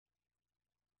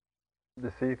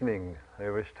This evening I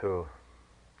wish to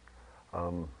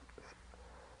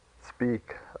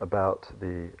speak about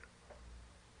the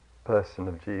person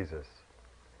of Jesus.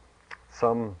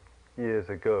 Some years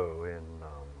ago in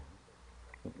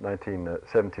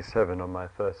 1977, on my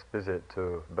first visit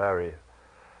to Barre,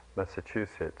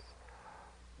 Massachusetts,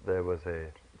 there was a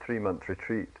 3-month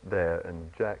retreat there, and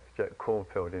Jack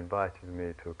Cornfield invited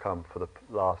me to come for the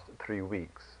last 3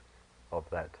 weeks of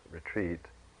that retreat.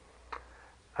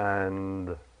 And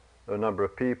there were a number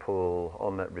of people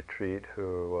on that retreat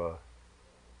who were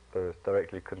both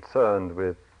directly concerned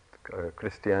with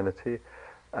Christianity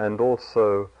and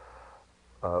also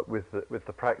with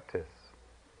the practice.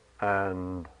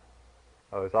 And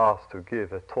I was asked to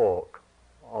give a talk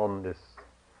on this,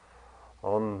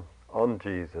 on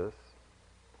Jesus,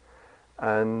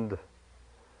 and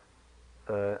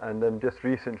then just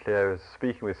recently I was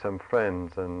speaking with some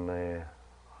friends, and they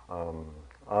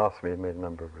asked me, made a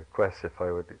number of requests if I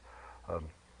would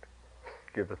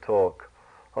give a talk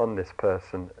on this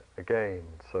person again.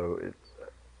 So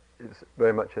it's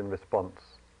very much in response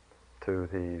to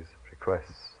these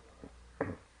requests.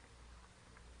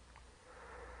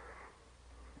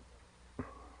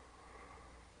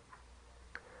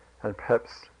 And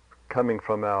perhaps coming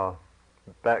from our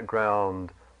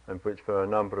background, in which there are a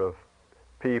number of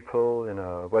people in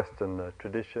a Western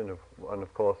tradition, one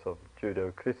of course of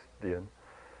Judeo-Christian,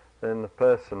 then the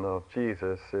person of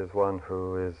Jesus is one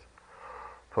who is,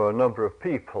 for a number of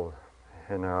people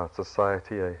in our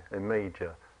society, a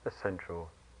major, a central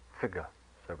figure,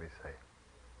 shall we say.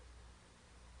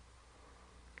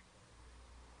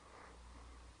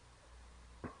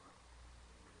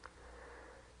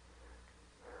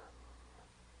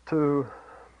 To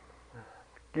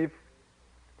give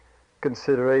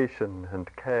consideration and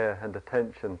care and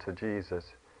attention to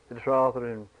Jesus, it's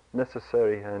rather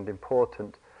necessary and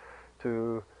important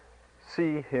to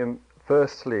see him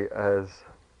firstly as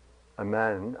a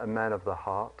man of the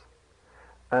heart,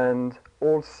 and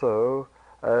also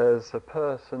as a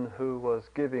person who was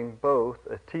giving both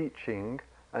a teaching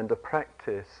and a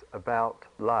practice about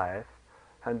life,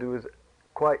 and who was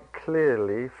quite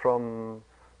clearly from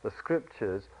the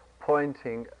scriptures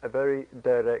pointing a very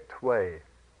direct way.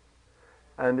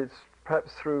 And it's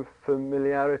perhaps through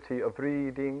familiarity of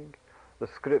reading the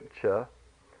scripture,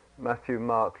 Matthew,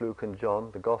 Mark, Luke and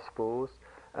John, the Gospels,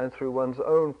 and through one's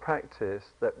own practice,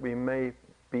 that we may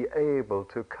be able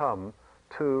to come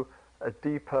to a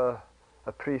deeper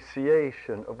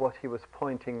appreciation of what he was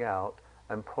pointing out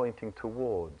and pointing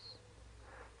towards.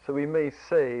 So we may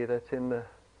say that in the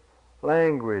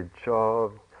language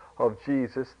of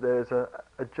Jesus there's a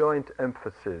joint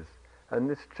emphasis, and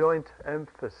this joint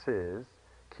emphasis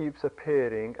keeps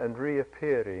appearing and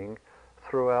reappearing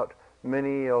throughout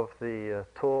many of the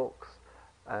talks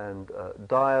and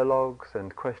dialogues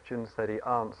and questions that he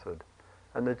answered.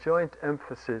 And the joint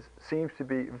emphasis seems to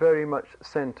be very much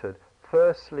centered,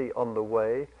 firstly on the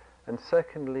way, and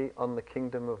secondly on the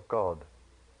kingdom of God.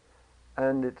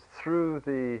 And it's through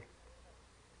the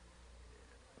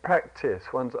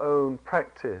practice, one's own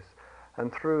practice,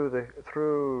 and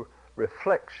through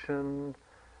reflection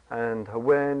and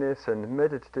awareness and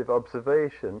meditative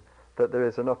observation, that there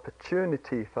is an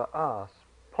opportunity for us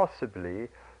possibly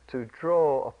to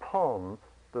draw upon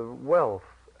the wealth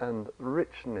and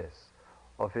richness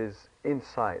of his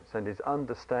insights and his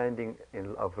understanding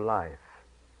of life.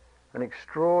 An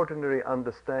extraordinary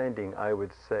understanding, I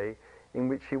would say, in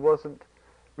which he wasn't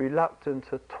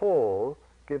reluctant at all,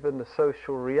 given the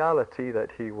social reality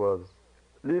that he was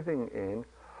living in,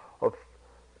 of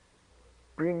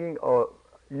bringing or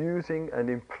using and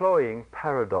employing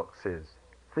paradoxes,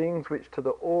 things which to the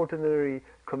ordinary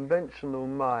conventional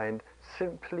mind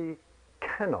simply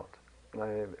cannot, and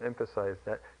I emphasize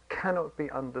that, cannot be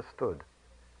understood.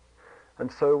 And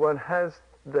so one has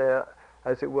there,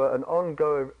 as it were, an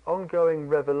ongoing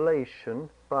revelation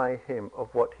by him of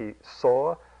what he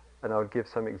saw, and I'll give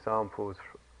some examples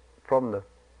from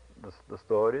the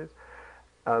stories,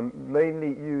 mainly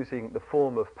using the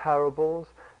form of parables,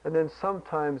 and then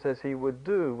sometimes, as he would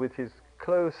do with his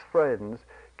close friends,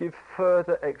 give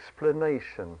further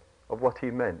explanation of what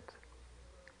he meant,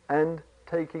 and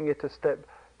taking it a step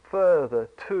further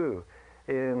too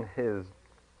in his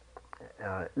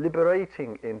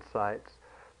liberating insights,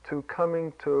 to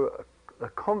coming to a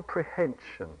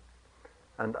comprehension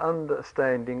and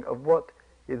understanding of what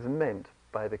is meant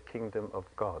by the kingdom of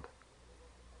God.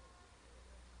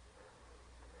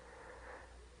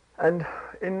 And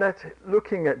in that,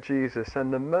 looking at Jesus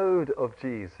and the mode of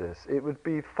Jesus, it would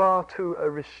be far too a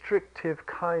restrictive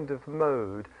kind of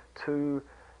mode to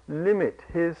limit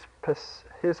his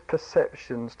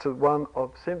perceptions to one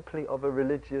of simply of a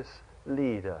religious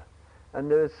leader. And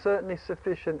there is certainly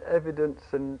sufficient evidence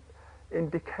and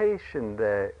indication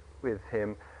there with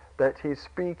him that he's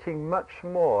speaking much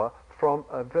more from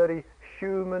a very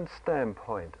human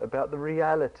standpoint about the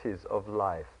realities of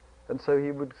life. And so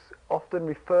he would often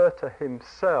refer to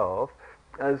himself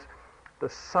as the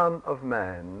Son of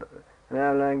Man, in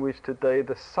our language today,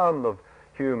 the Son of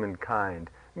humankind,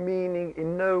 meaning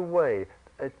in no way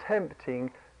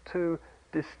attempting to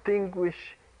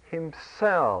distinguish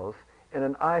himself in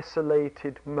an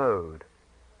isolated mode.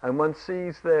 And one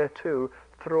sees there too,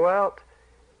 throughout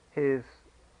his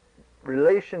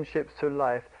relationships to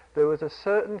life, there was a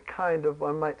certain kind of,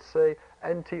 one might say,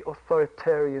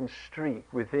 anti-authoritarian streak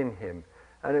within him.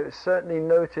 And it was certainly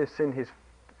noticed in his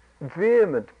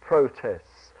vehement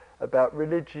protests about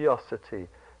religiosity,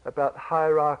 about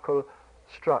hierarchical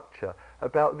structure,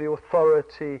 about the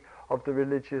authority of the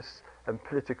religious and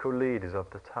political leaders of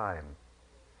the time.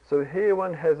 So here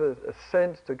one has a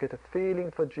sense to get a feeling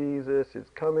for Jesus. It's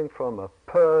coming from a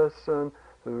person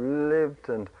who lived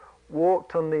and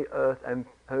walked on the earth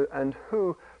and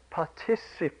who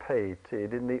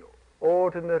participated in the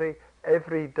ordinary,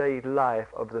 everyday life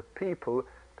of the people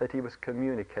that he was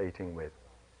communicating with.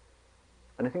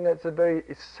 And I think that's a very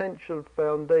essential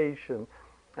foundation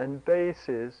and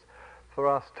basis for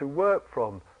us to work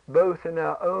from, both in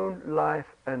our own life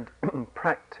and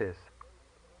practice,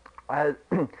 as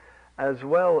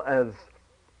well as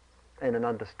in an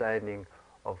understanding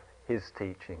of his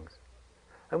teachings.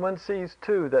 And one sees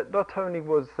too that not only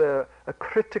was there a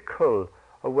critical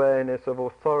awareness of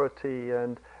authority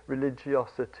and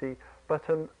religiosity, but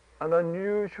an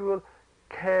unusual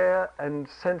care and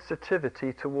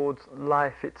sensitivity towards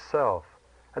life itself,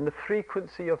 and the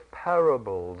frequency of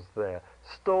parables there,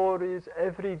 stories,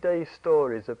 everyday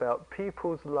stories about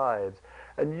people's lives,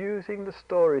 and using the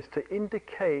stories to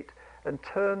indicate and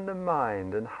turn the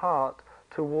mind and heart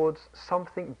towards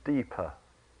something deeper.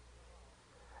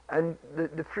 And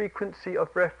the frequency of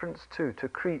reference to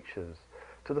creatures,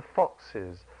 to the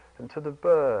foxes and to the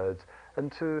birds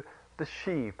and to the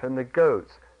sheep and the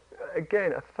goats.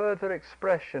 Again, a further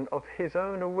expression of his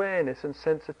own awareness and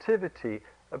sensitivity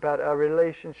about our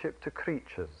relationship to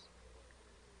creatures.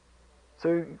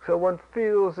 So one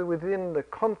feels within the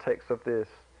context of this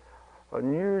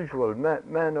unusual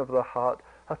man of the heart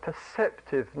a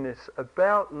perceptiveness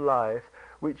about life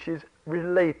which is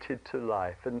related to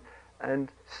life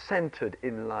and centered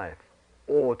in life,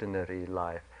 ordinary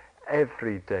life,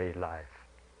 everyday life.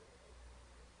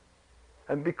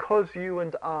 And because you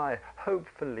and I,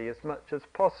 hopefully as much as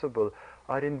possible,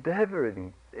 are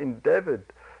endeavored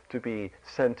to be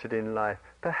centered in life,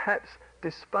 perhaps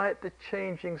despite the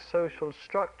changing social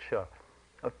structure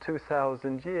of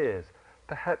 2,000 years,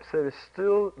 perhaps there is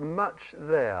still much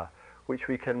there which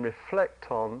we can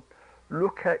reflect on,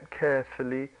 look at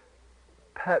carefully,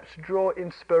 perhaps draw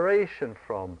inspiration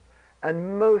from,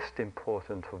 and most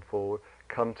important of all,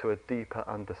 come to a deeper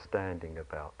understanding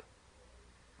about.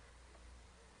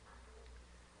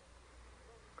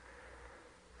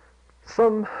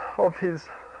 Some of his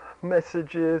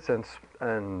messages and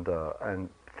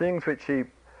things which he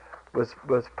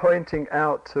was pointing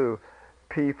out to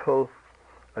people,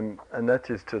 and that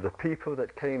is to the people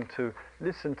that came to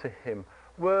listen to him,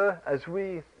 were, as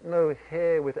we know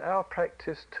here with our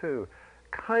practice too,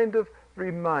 kind of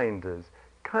reminders,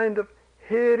 kind of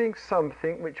hearing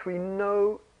something which we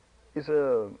know is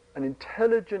an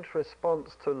intelligent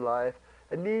response to life,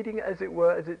 and needing, as it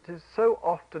were, as it is so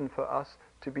often for us,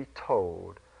 to be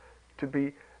told, to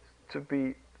be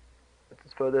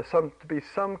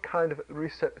some kind of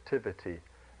receptivity.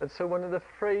 And so one of the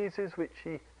phrases which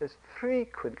he has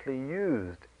frequently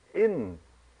used in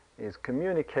his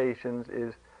communications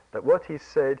is that what he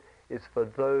said is for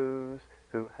those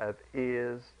who have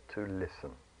ears to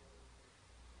listen.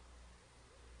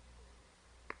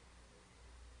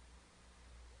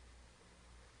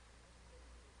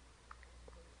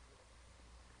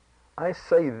 I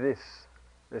say this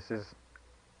is,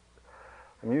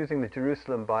 I'm using the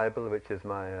Jerusalem Bible, which is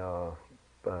my,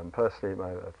 personally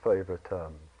my favorite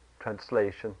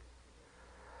translation.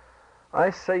 I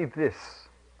say this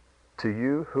to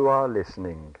you who are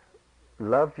listening: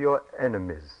 love your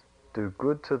enemies, do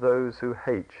good to those who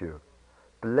hate you,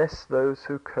 bless those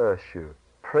who curse you,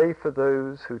 pray for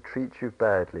those who treat you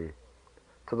badly.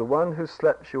 To the one who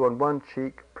slaps you on one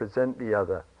cheek, present the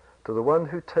other. To the one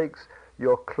who takes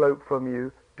your cloak from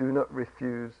you, do not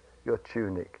refuse your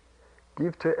tunic.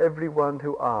 Give to everyone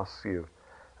who asks you,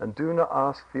 and do not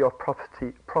ask for your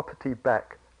property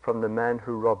back from the man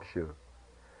who robs you.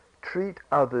 Treat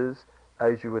others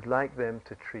as you would like them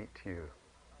to treat you.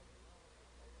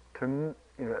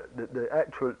 The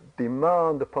actual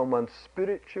demand upon one's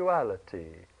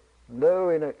spirituality,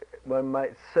 though one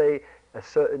might say a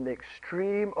certain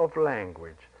extreme of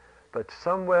language, but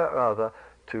somewhere or other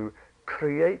to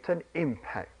create an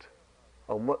impact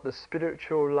on what the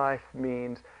spiritual life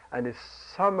means, and is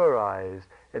summarized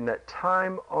in that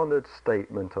time-honored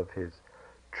statement of his: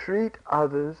 treat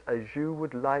others as you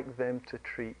would like them to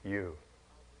treat you.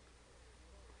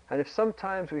 And if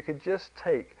sometimes we could just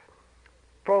take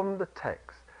from the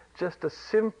text just a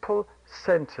simple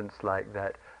sentence like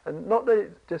that, and not that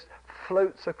it just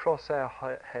floats across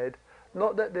our head,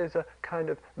 not that there's a kind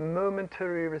of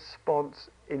momentary response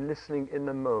in listening in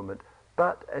the moment,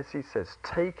 but, as he says,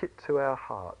 take it to our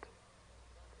heart.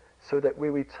 So that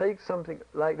when we take something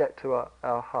like that to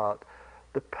our heart,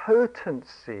 the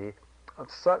potency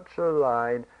of such a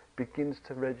line begins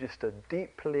to register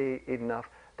deeply enough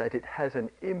that it has an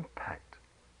impact.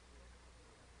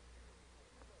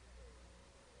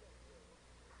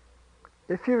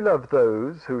 If you love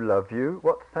those who love you,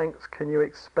 what thanks can you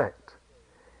expect?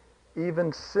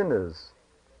 Even sinners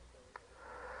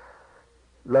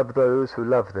love those who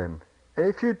love them. And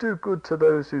if you do good to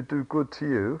those who do good to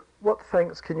you, what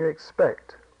thanks can you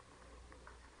expect?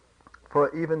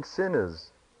 For even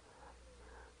sinners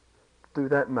do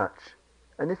that much.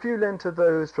 And if you lend to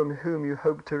those from whom you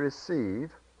hope to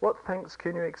receive, what thanks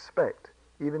can you expect?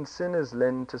 Even sinners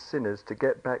lend to sinners to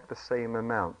get back the same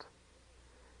amount.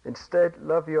 Instead,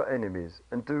 love your enemies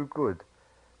and do good,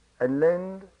 and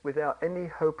lend without any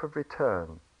hope of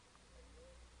return.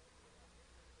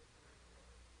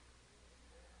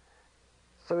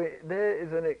 So there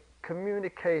is a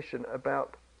communication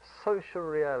about social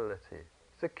reality.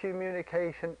 It's a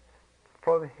communication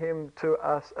from him to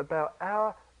us about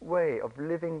our way of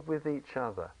living with each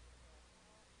other,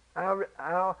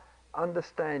 our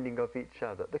understanding of each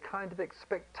other, the kind of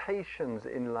expectations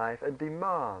in life and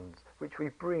demands which we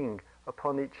bring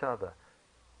upon each other,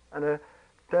 and a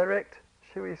direct,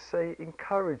 shall we say,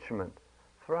 encouragement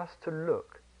for us to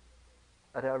look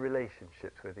at our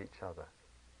relationships with each other.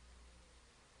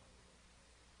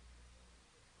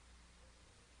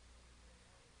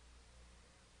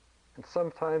 And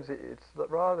sometimes it's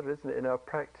rather, isn't it, in our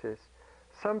practice,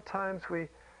 sometimes we,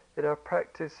 in our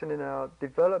practice and in our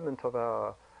development of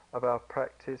our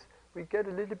practice, we get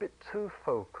a little bit too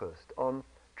focused on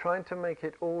trying to make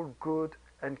it all good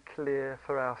and clear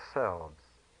for ourselves.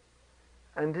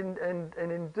 And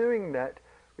in doing that,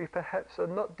 we perhaps are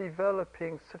not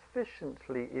developing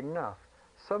sufficiently enough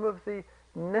some of the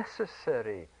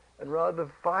necessary and rather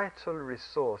vital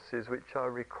resources which are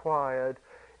required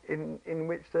in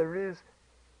which there is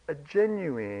a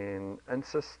genuine and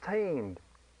sustained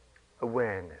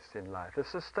awareness in life, a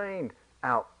sustained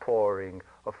outpouring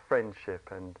of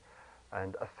friendship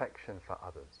and affection for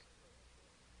others.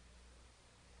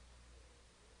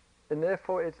 And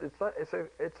therefore it's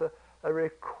a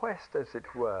request, as it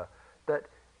were, that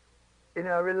in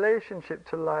our relationship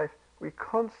to life we're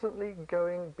constantly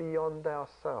going beyond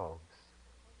ourselves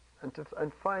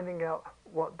and finding out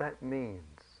what that means.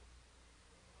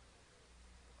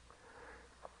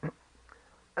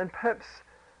 And perhaps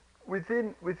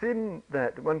within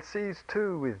that one sees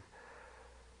too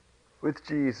with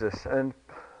Jesus and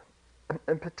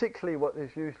particularly what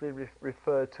is usually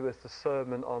referred to as the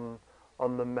Sermon on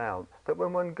the Mount, that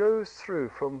when one goes through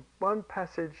from one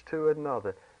passage to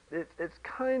another, it's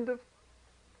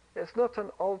not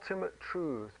an ultimate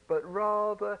truth, but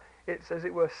rather it's, as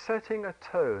it were, setting a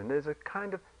tone. There's a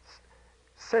kind of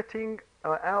setting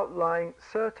outlying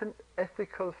certain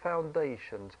ethical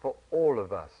foundations for all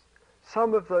of us.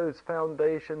 Some of those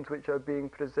foundations which are being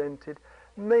presented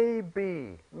may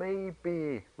be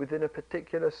within a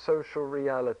particular social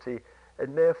reality,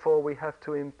 and therefore we have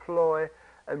to employ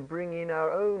and bring in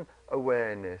our own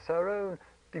awareness, our own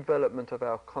development of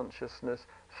our consciousness,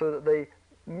 so that they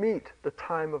meet the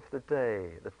time of the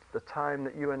day, the time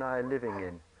that you and I are living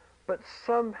in. But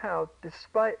somehow,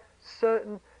 despite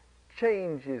certain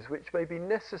changes which may be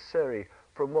necessary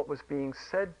from what was being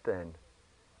said then,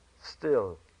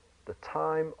 still the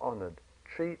time-honored,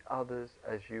 treat others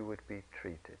as you would be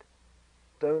treated.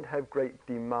 Don't have great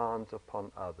demands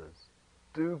upon others.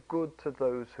 Do good to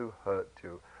those who hurt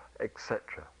you,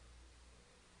 etc.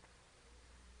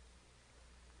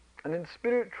 And in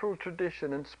spiritual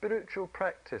tradition and spiritual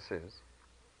practices,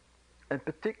 and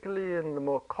particularly in the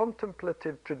more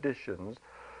contemplative traditions,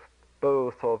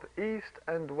 both of East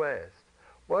and West,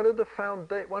 one of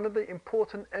the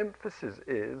important emphasis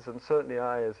is, and certainly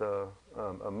I as a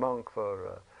monk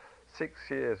for 6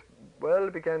 years well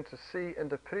began to see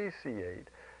and appreciate,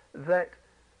 that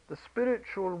the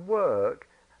spiritual work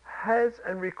has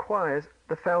and requires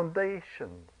the foundation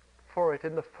for it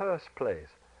in the first place.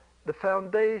 The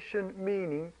foundation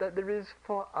meaning that there is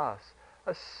for us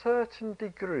a certain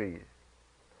degree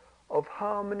of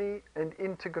harmony and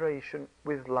integration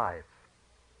with life.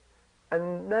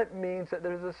 And that means that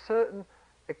there is a certain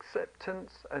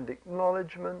acceptance and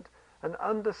acknowledgement and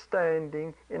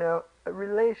understanding in our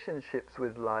relationships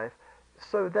with life,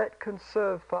 so that can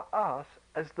serve for us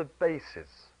as the basis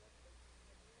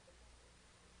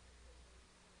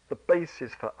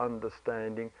for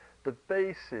understanding, the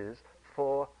basis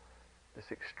for this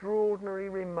extraordinary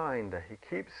reminder he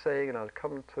keeps saying, and I'll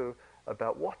come to,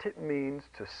 about what it means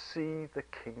to see the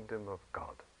kingdom of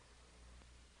God.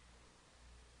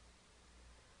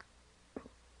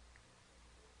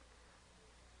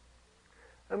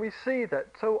 And we see that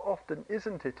so often,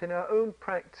 isn't it, in our own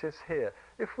practice here,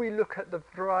 if we look at the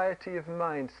variety of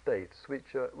mind states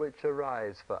which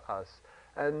arise for us,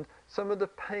 and some of the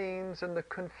pains and the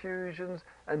confusions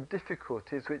and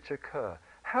difficulties which occur,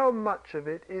 how much of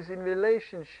it is in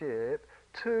relationship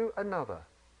to another?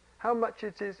 How much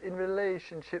it is in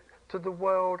relationship to the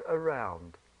world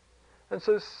around? And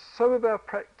so some of our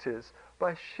practice,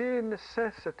 by sheer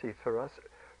necessity for us,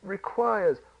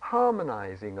 requires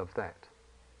harmonizing of that,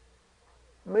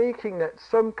 making that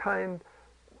some kind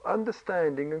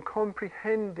understanding and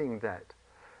comprehending that,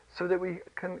 so that we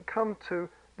can come to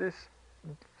this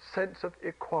sense of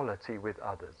equality with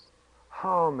others,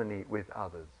 harmony with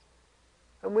others.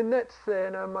 And when that's there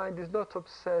and our mind is not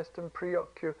obsessed and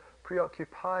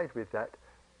preoccupied with that,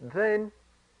 then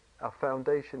our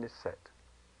foundation is set.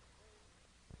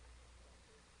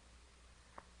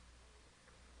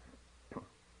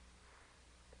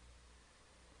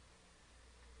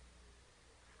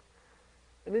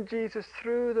 And then Jesus,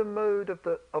 through the mode of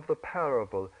the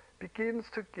parable, begins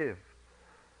to give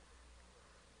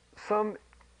some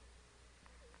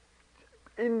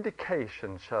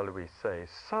indication, shall we say,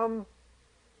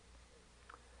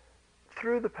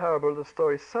 through the parable of the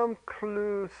story, some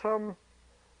clue, some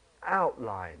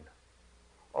outline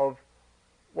of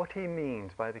what he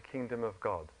means by the kingdom of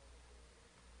God.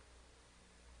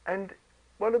 And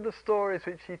one of the stories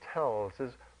which he tells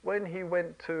is when he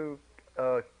went to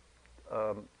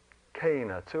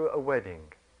Cana, to a wedding.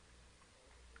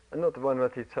 And not the one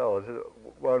that he tells,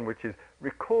 one which is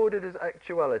recorded as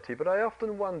actuality. But I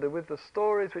often wonder, with the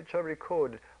stories which are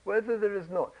recorded, whether there is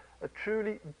not a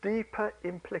truly deeper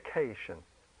implication.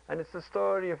 And it's the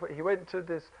story of he went to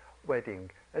this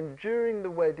wedding, and during the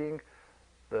wedding,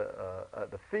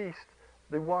 at the feast,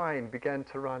 the wine began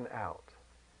to run out.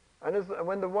 And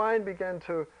when the wine began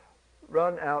to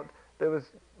run out, there was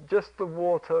just the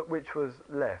water which was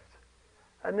left.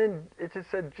 And then it is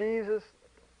said Jesus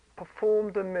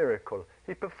performed a miracle.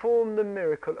 He performed the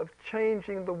miracle of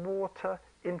changing the water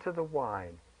into the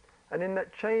wine. And in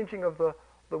that changing of the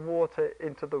water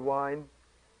into the wine,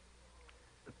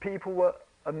 the people were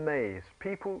amazed.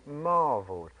 People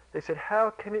marveled. They said, how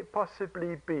can it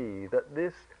possibly be that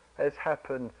this has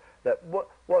happened, that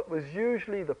what was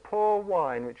usually the poor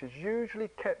wine, which is usually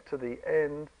kept to the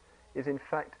end, is in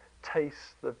fact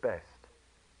tastes the best?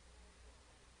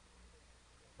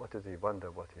 What does he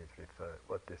wonder what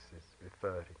this is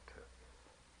referring to?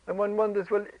 And one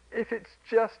wonders, well, if it's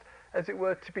just, as it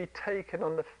were, to be taken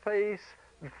on the face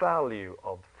value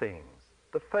of things.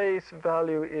 The face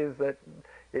value is that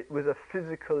it was a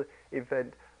physical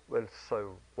event, well,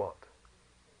 so what?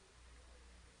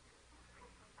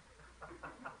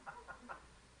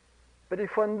 But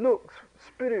if one looks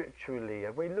spiritually,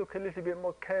 and we look a little bit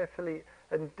more carefully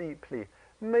and deeply,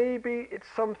 maybe it's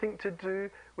something to do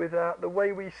with the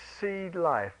way we see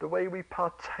life, the way we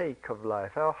partake of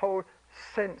life, our whole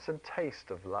sense and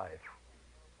taste of life.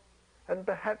 And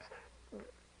perhaps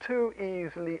too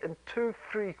easily and too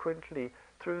frequently,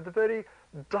 through the very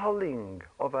dulling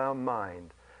of our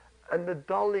mind and the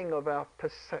dulling of our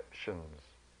perceptions.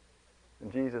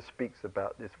 And Jesus speaks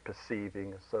about this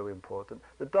perceiving, so important.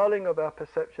 The dulling of our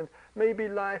perceptions, maybe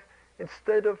life,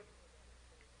 instead of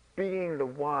being the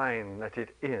wine that it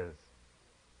is,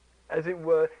 as it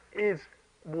were, is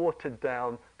watered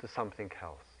down to something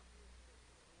else.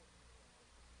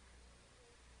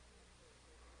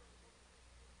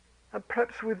 And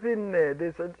perhaps within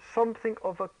there's something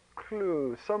of a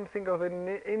clue, something of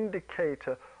an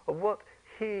indicator of what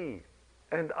he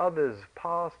and others,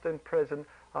 past and present,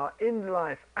 are in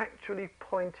life actually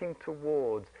pointing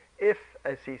towards, if,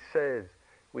 as he says,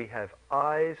 we have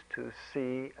eyes to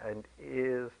see and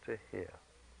ears to hear.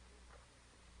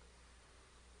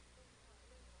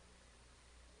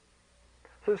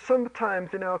 So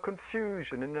sometimes in our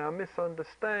confusion, in our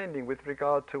misunderstanding with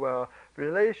regard to our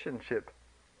relationship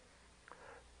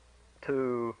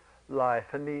to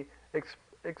life and the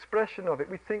expression of it,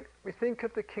 we think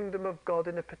of the kingdom of God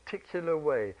in a particular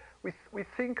way. We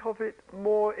think of it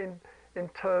more in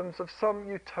terms of some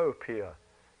utopia,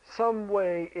 some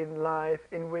way in life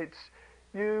in which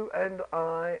you and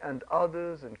I and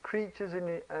others and creatures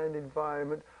in an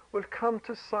environment will come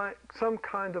to some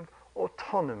kind of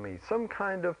autonomy, some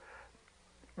kind of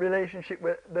relationship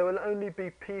where there will only be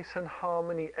peace and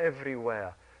harmony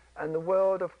everywhere, and the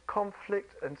world of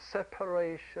conflict and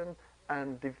separation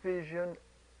and division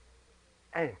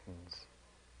ends.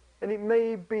 And it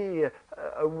may be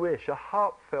a wish, a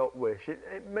heartfelt wish.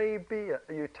 It may be a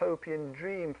utopian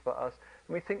dream for us.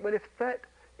 And we think, well, if that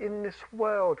in this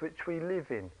world which we live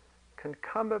in can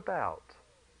come about,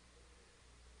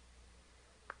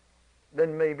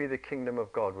 then maybe the kingdom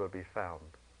of God will be found.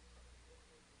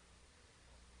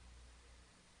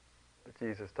 But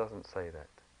Jesus doesn't say that.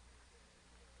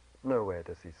 Nowhere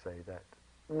does he say that.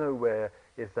 Nowhere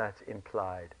is that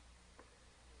implied.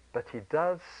 But he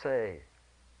does say,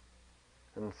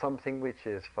 and something which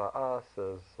is for us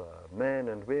as men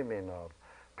and women of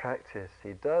practice,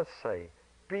 he does say,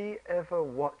 be ever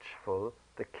watchful,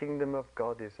 the kingdom of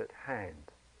God is at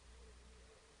hand.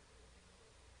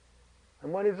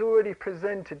 And one is already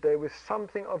presented there with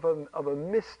something of a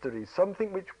mystery,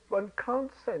 something which one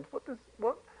can't sense.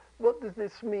 What does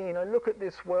this mean? I look at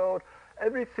this world,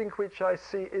 everything which I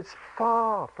see is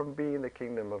far from being the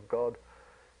kingdom of God.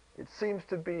 It seems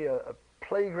to be a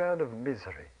playground of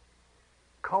misery,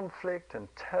 conflict and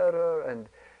terror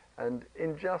and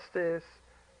injustice.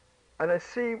 And I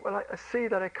see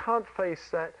that I can't face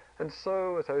that. And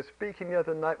so, as I was speaking the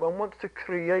other night, one wants to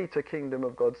create a kingdom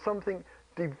of God, something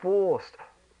divorced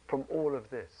from all of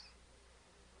this.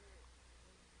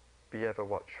 Be ever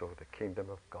watchful, the kingdom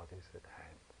of God is at hand.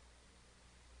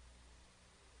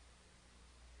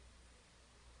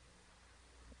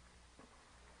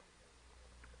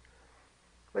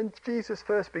 When Jesus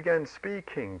first began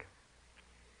speaking,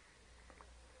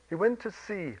 he went to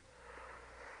see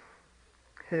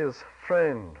his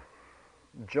friend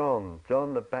John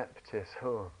the Baptist,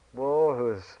 who wore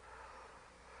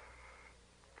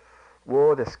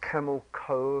this camel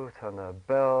coat and a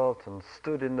belt and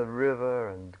stood in the river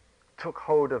and took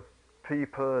hold of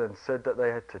people and said that they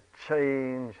had to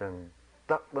change and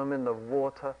duck them in the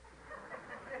water.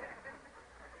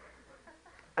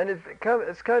 And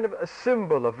it's kind of a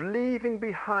symbol of leaving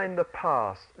behind the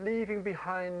past, leaving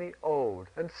behind the old.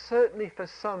 And certainly for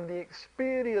some, the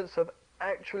experience of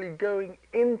actually going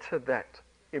into that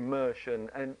immersion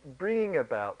and bringing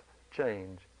about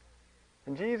change.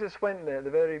 And Jesus went there at the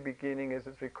very beginning, as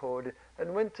it's recorded,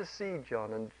 and went to see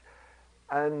John.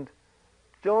 And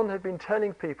John had been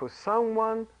telling people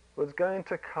someone was going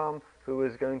to come who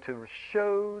was going to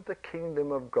show the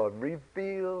kingdom of God,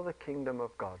 reveal the kingdom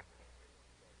of God.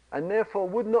 And therefore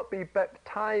would not be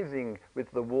baptizing with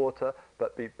the water,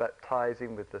 but be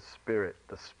baptizing with the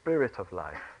Spirit of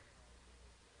life,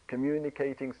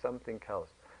 communicating something else.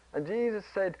 And Jesus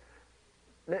said,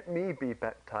 let me be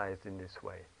baptized in this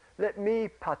way. Let me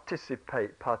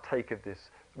partake of this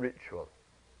ritual.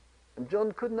 And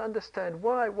John couldn't understand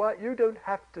why. You don't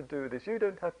have to do this. You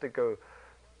don't have to go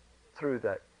through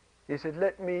that. He said,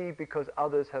 let me, because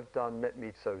others have done, let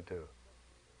me so do.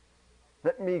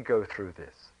 Let me go through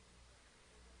this.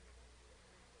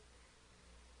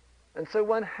 And so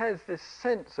one has this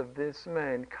sense of this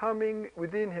man coming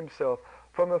within himself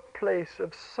from a place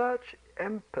of such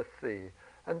empathy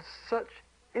and such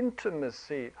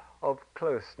intimacy of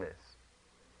closeness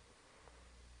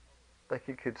that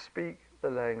he could speak the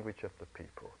language of the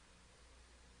people.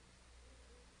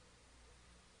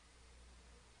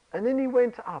 And then he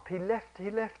went up, he left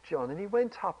John, and he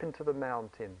went up into the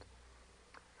mountains.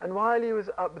 And while he was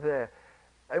up there,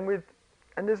 and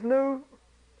there's no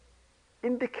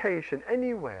indication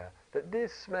anywhere that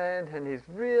this man and his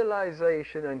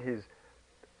realization and his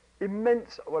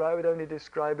immense, what I would only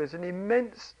describe as an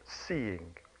immense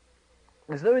seeing,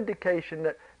 there's no indication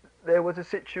that there was a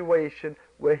situation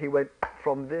where he went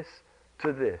from this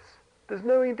to this. There's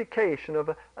no indication of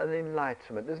an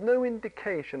enlightenment. There's no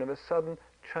indication of a sudden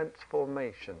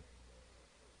transformation.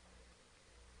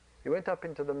 He went up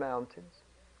into the mountains.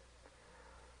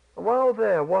 And while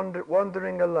there,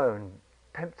 wandering alone,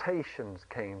 temptations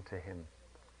came to him.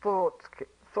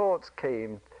 Thoughts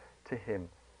came to him.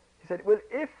 He said, well,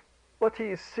 if what he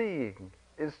is seeing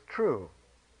is true,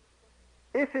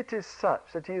 if it is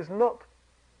such that he is not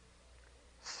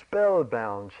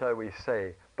spellbound, shall we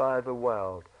say, by the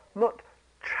world, not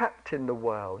trapped in the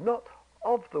world, not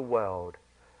of the world,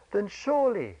 then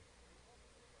surely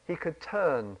he could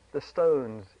turn the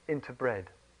stones into bread.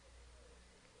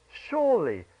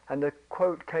 Surely, and the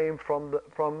quote came from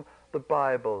the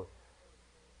Bible,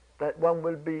 that one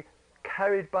will be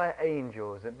carried by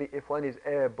angels, and if one is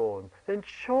airborne, then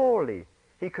surely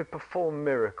he could perform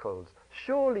miracles.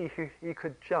 Surely he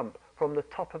could jump from the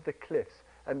top of the cliffs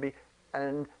and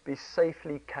be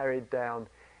safely carried down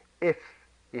if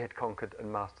he had conquered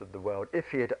and mastered the world, if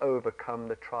he had overcome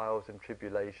the trials and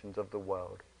tribulations of the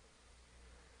world.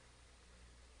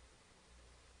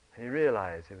 And he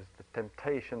realized it was the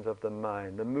temptations of the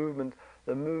mind, the movement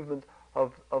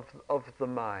of the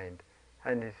mind.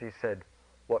 And as he said,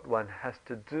 what one has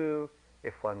to do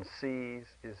if one sees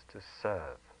is to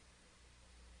serve.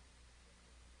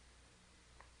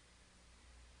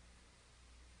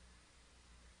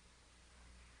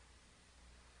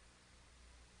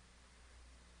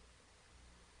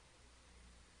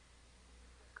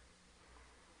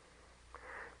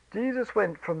 Jesus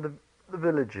went from the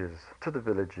villages to the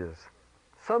villages,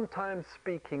 sometimes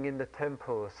speaking in the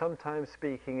temple, sometimes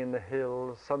speaking in the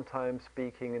hills, sometimes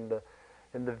speaking in the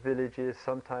villages,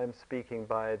 sometimes speaking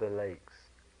by the lakes.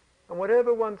 And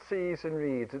whatever one sees and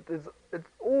reads, it's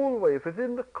always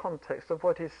within the context of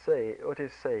what he's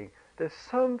saying. There's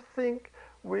something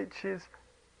which is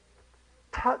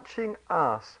touching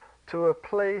us to a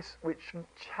place which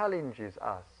challenges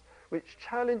us, which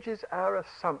challenges our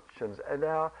assumptions and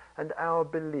our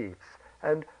beliefs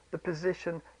and the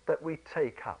position that we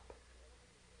take up,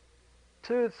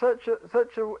 in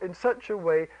such a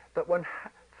way that one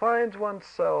finds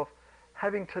oneself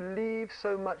having to leave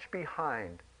so much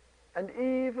behind. And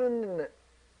even in the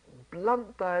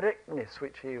blunt directness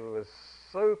which he was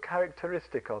so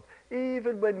characteristic of,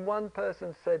 even when one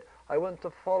person said, "I want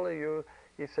to follow you,"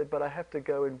 he said, "But I have to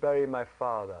go and bury my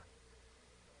father."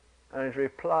 And his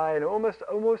reply, and almost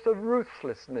a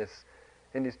ruthlessness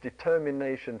in his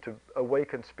determination to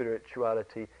awaken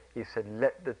spirituality, he said,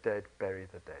 "Let the dead bury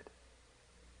the dead."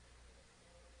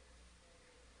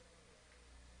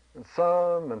 And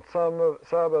some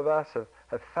of us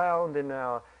have found in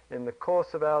the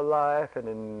course of our life and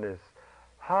in this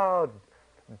hard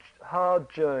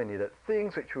journey that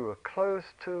things which we were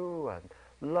close to and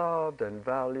loved and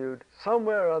valued,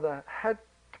 somewhere or other, had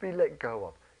to be let go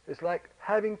of. It's like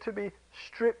having to be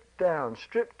stripped down,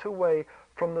 stripped away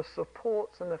from the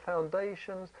supports and the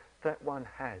foundations that one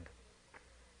had.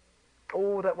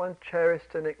 All that one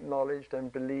cherished and acknowledged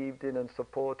and believed in and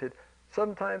supported,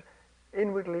 sometimes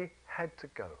inwardly had to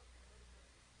go.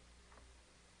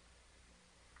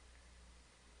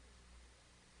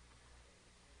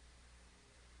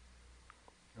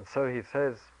 And so he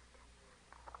says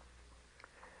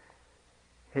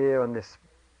here on this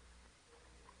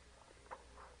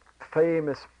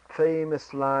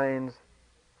famous lines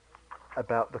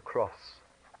about the cross.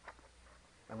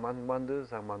 And one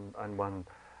wonders, and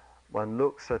one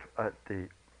looks at the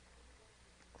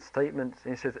statements,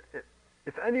 and he says,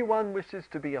 if anyone wishes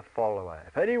to be a follower,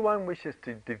 if anyone wishes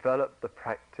to develop the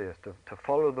practice, to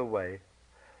follow the way,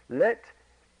 let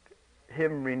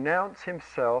him renounce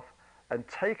himself and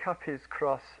take up his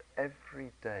cross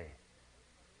every day.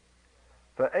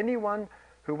 For anyone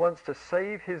who wants to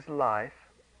save his life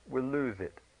will lose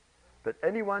it. But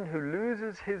anyone who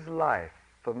loses his life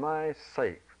for my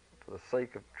sake, for the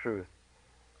sake of truth,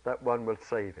 that one will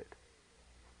save it.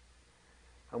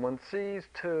 And one sees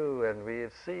too, and we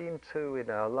have seen too in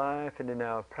our life and in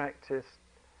our practice,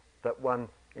 that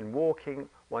in walking,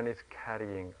 one is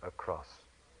carrying a cross.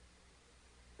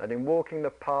 And in walking the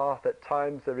path, at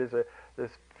times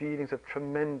there's feelings of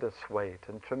tremendous weight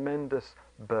and tremendous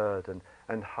burden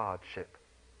and hardship.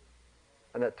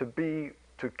 And that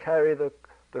to carry the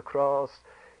cross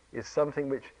is something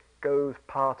which goes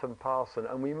part and parcel.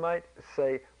 And we might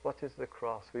say, what is the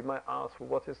cross? We might ask, well,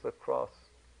 what is the cross?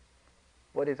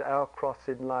 What is our cross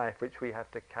in life which we have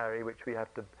to carry, which we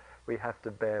have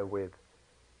to bear with?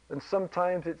 And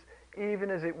sometimes it's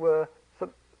even, as it were,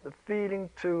 the feeling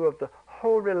too of the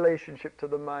whole relationship to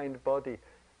the mind-body,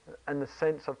 and the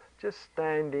sense of just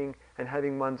standing and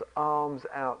having one's arms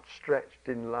outstretched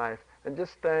in life, and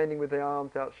just standing with the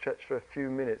arms outstretched for a few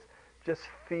minutes, just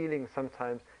feeling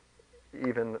sometimes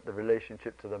even that the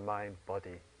relationship to the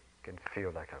mind-body can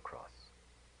feel like a cross.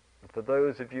 And for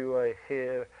those of you who are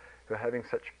here who are having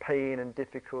such pain and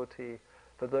difficulty,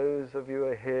 for those of you who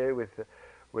are here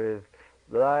with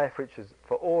life which is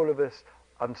for all of us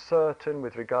uncertain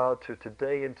with regard to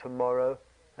today and tomorrow,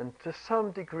 and to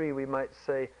some degree we might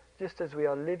say, just as we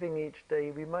are living each day,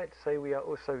 we might say we are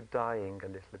also dying a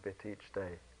little bit each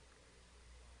day.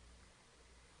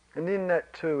 And in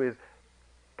that too is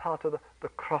part of the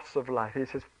cross of life. He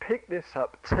says, pick this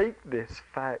up, take this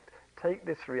fact, take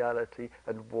this reality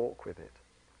and walk with it.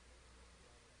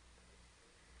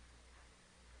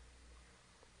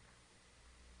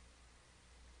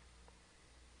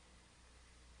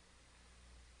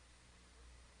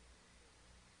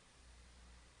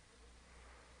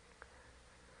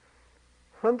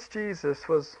 Once Jesus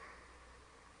was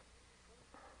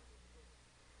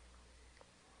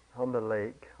on the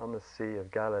lake, on the Sea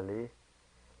of Galilee,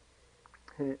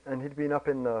 and he'd been up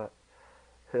in the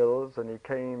hills, and he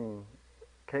came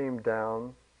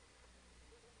down,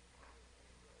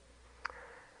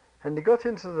 and he got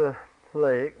into the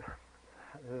lake.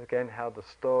 This is again how the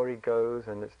story goes,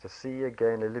 and it's to see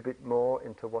again a little bit more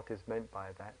into what is meant by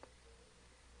that.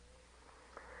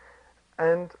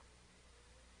 And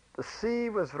the sea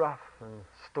was rough and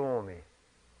stormy.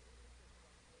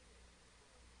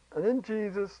 And then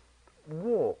Jesus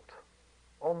walked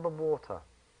on the water.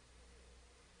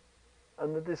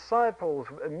 And the disciples,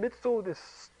 amidst all these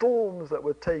storms that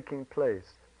were taking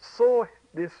place, saw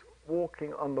this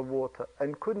walking on the water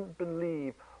and couldn't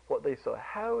believe what they saw.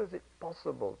 How is it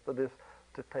possible for this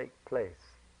to take place?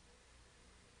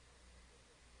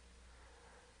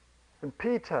 And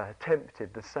Peter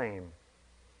attempted the same.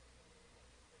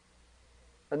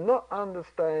 And not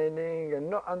understanding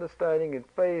in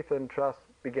faith and trust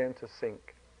began to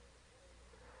sink.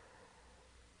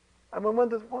 And one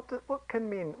wonders, what can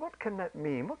that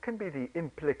mean? What can be the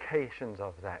implications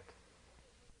of that?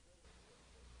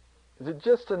 Is it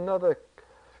just another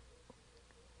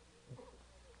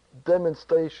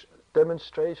demonstration,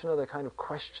 or the kind of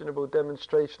questionable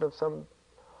demonstration of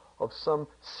some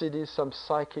cities, some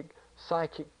psychic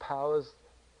powers?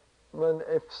 When,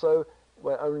 if so,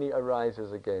 where only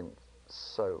arises again,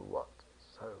 so what?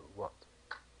 So what?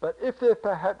 But if there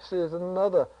perhaps is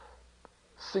another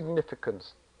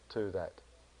significance to that,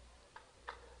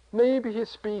 maybe he's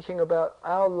speaking about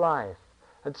our life,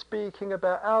 and speaking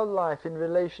about our life in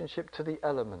relationship to the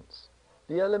elements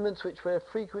which we're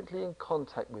frequently in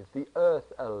contact with, the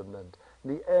earth element,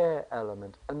 the air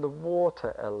element, and the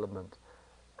water element,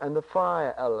 and the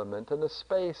fire element, and the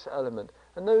space element,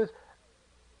 and those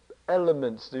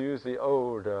elements, to use the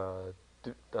old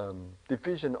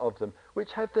division of them,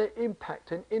 which have their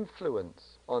impact and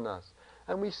influence on us.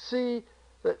 And we see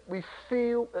that, we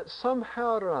feel that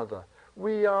somehow or other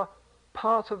we are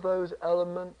part of those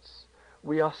elements,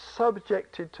 we are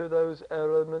subjected to those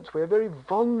elements, we are very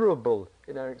vulnerable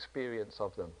in our experience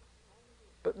of them.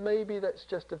 But maybe that's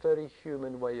just a very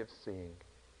human way of seeing.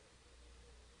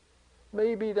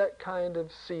 Maybe that kind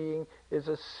of seeing is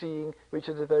a seeing which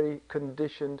is a very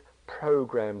conditioned,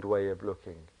 programmed way of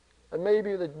looking. And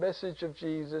maybe the message of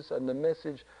Jesus and the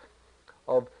message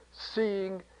of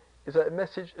seeing is a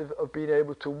message of being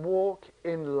able to walk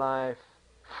in life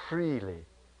freely.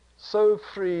 So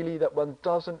freely that one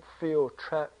doesn't feel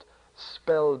trapped,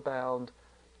 spellbound,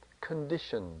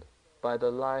 conditioned by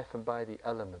the life and by the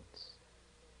elements.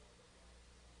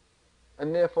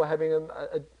 And therefore having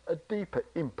a deeper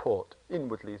import,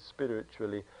 inwardly,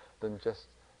 spiritually, than just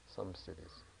some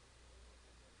cities.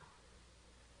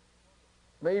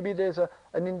 Maybe there's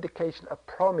an indication, a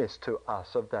promise to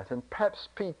us of that. And perhaps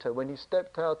Peter, when he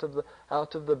stepped out of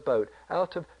the boat,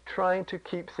 out of trying to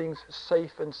keep things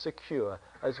safe and secure,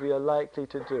 as we are likely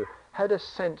to do, had a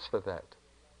sense for that,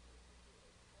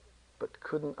 but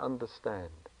couldn't understand.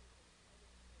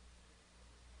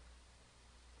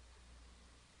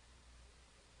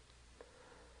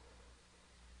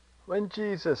 When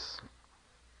Jesus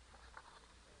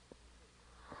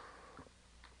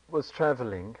was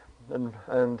traveling and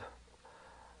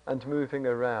moving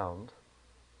around,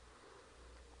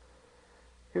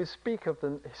 he would speak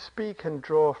and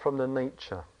draw from the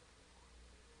nature.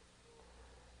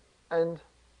 And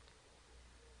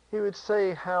he would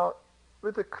say how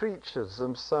with the creatures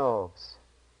themselves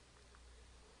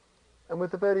and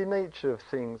with the very nature of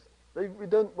things,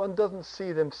 one doesn't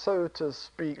see them, so to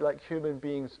speak, like human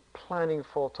beings planning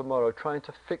for tomorrow, trying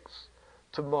to fix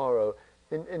tomorrow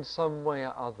in some way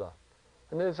or other.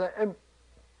 And there's an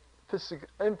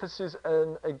emphasis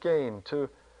and again to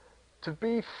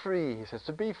be free, he says,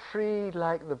 to be free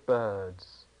like the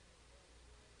birds,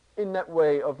 in that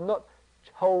way of not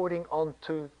holding on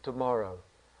to tomorrow,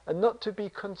 and not to be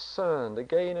concerned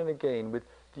again and again with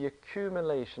the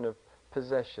accumulation of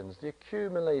possessions, the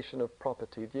accumulation of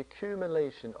property, the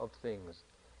accumulation of things,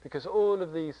 because all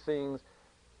of these things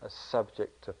are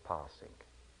subject to passing.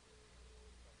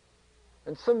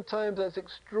 And sometimes that's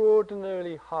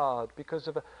extraordinarily hard because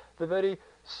of the very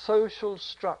social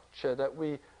structure that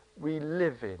we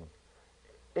live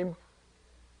in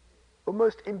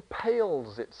almost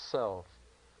impales itself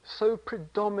so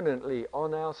predominantly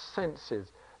on our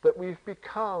senses that we've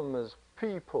become, as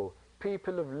people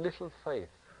of little faith,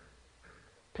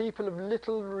 people of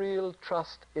little real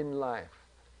trust in life.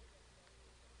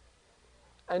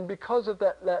 And because of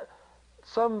that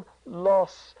some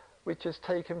loss which has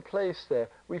taken place there,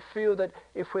 we feel that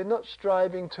if we're not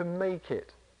striving to make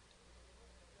it,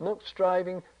 not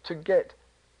striving to get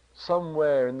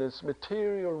somewhere in this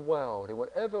material world, in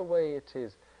whatever way it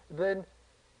is, then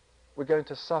we're going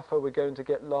to suffer, we're going to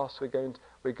get lost,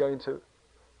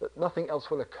 that nothing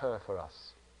else will occur for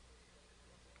us.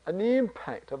 And the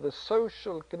impact of the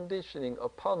social conditioning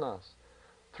upon us,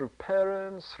 through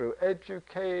parents, through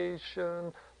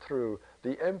education, through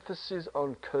the emphasis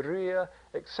on career,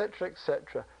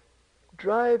 etc.,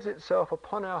 drives itself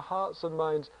upon our hearts and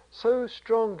minds so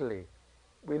strongly,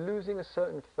 we're losing a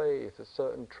certain faith, a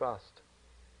certain trust.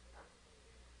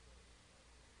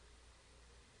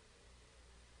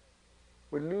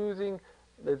 We're losing,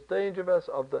 there's danger of us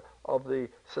of the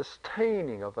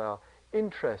sustaining of our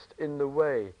interest in the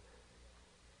way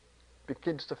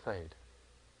begins to fade.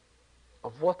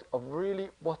 Of really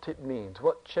what it means,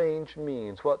 what change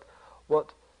means, what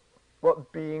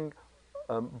being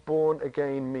born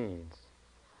again means.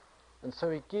 And so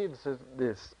he gives us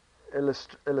this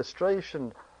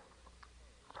illustration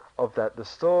of that, the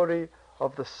story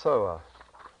of the sower.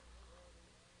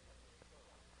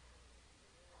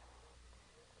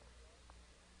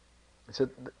 It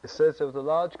says there was a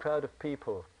large crowd of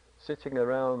people sitting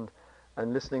around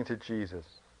and listening to Jesus.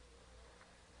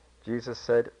 Jesus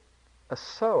said, "A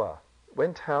sower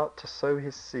went out to sow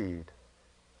his seed.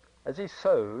 As he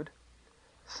sowed,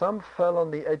 some fell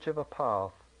on the edge of a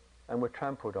path and were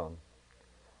trampled on,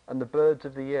 and the birds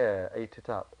of the air ate it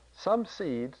up. Some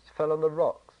seeds fell on the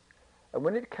rocks, and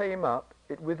when it came up,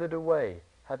 it withered away,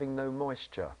 having no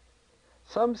moisture.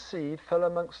 Some seed fell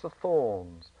amongst the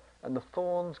thorns, and the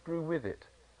thorns grew with it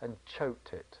and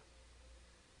choked it.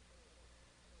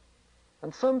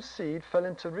 And some seed fell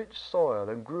into rich soil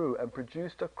and grew and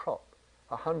produced a crop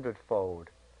 100-fold.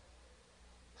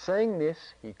 Saying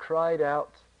this, he cried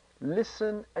out,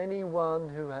 'Listen, anyone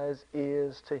who has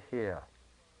ears to hear.'"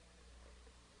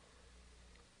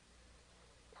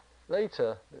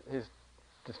 Later, his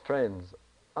friends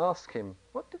asked him,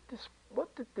 what did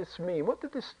this mean? What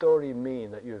did this story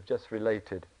mean that you have just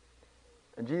related?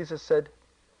 And Jesus said,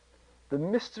 "The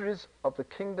mysteries of the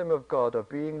kingdom of God are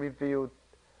being revealed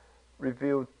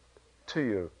to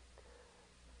you.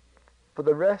 For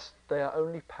the rest, they are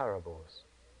only parables.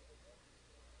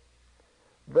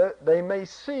 They may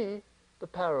see the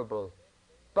parable,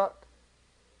 but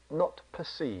not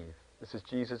perceive." This is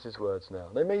Jesus' words now.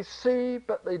 They may see,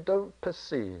 but they don't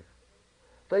perceive.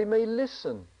 They may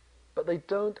listen, but they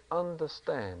don't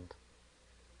understand.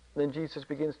 Then Jesus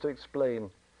begins to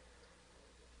explain,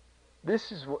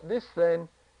 this then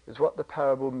is what the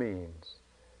parable means.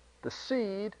 The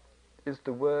seed is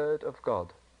the word of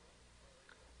God.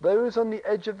 Those on the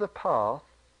edge of the path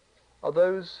are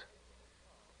those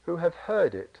who have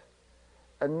heard it,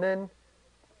 and then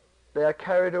they are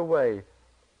carried away,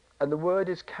 and the word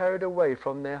is carried away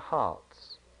from their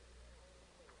hearts.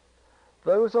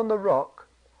 Those on the rock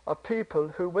are people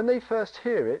who, when they first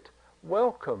hear it,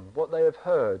 welcome what they have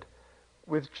heard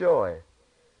with joy.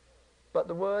 But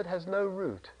the word has no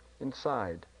root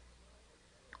inside.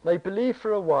 They believe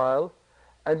for a while,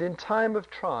 and in time of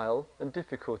trial and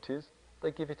difficulties,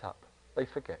 they give it up. They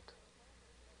forget.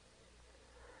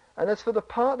 And as for the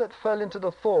part that fell into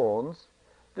the thorns,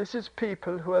 this is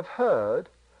people who have heard,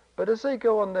 but as they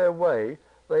go on their way,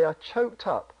 they are choked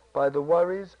up by the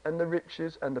worries and the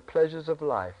riches and the pleasures of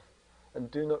life,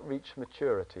 and do not reach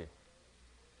maturity.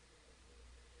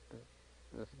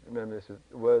 Remember, this is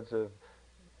words of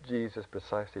Jesus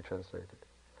precisely translated.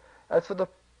 As for the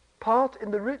part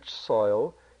in the rich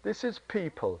soil, this is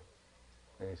people,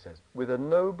 and he says, with a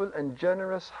noble and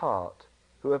generous heart,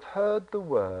 who have heard the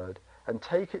word and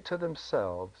take it to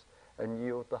themselves and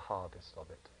yield the harvest of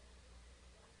it.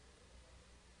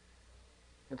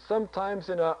 And sometimes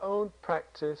in our own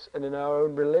practice and in our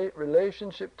own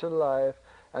relationship to life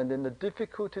and in the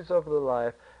difficulties of the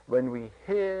life, when we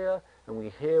hear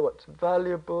what's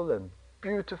valuable and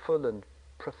beautiful and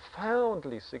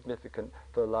profoundly significant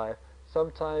for life,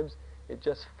 sometimes it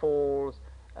just falls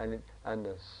and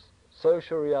the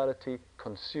social reality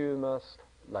consumes us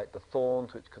like the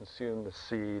thorns which consume the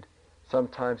seed.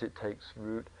 Sometimes it takes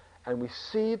root and we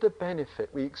see the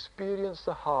benefit, we experience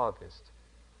the harvest.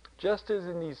 Just as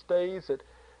in these days that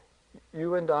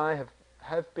you and I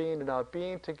have been and are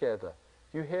being together,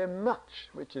 you hear much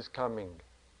which is coming.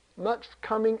 Much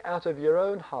coming out of your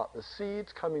own heart, the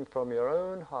seeds coming from your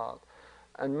own heart.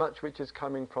 and much which is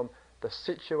coming from the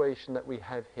situation that we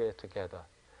have here together.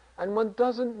 And one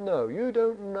doesn't know, you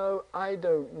don't know, I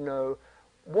don't know,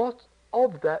 what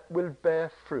of that will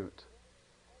bear fruit.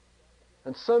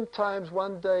 And sometimes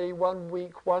one day, 1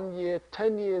 week, 1 year,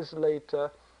 10 years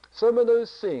later, some of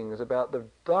those things about the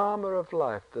Dharma of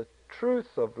life, the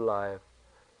truth of life,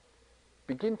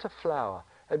 begin to flower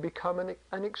and become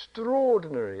an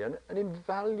extraordinary, an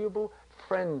invaluable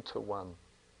friend to one,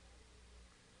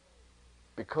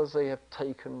 because they have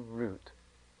taken root.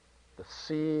 The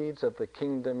seeds of the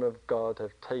kingdom of God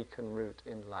have taken root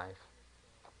in life.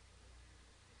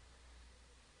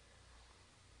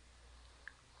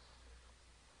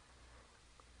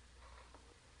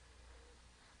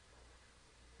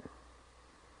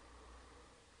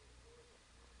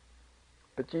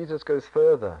 But Jesus goes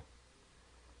further,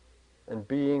 and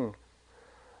being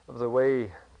of the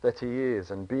way that he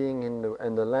is, and being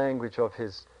in the language of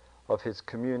his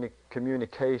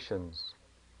communications,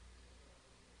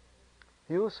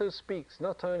 he also speaks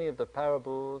not only of the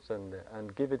parables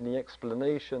and giving the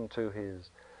explanation to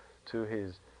his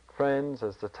friends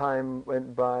as the time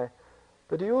went by,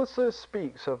 but he also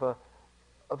speaks of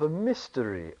a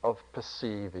mystery of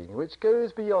perceiving, which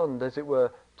goes beyond, as it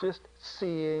were, just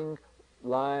seeing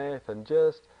life and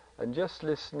just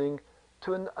listening,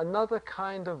 to another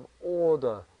kind of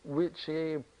order, which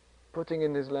he, putting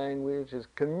in his language, is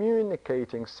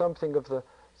communicating something of the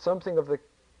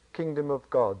kingdom of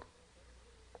God.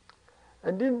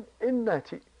 And in that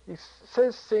he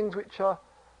says things which are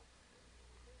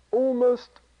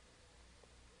almost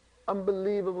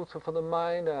unbelievable for the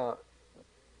mind, our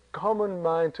common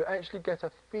mind, to actually get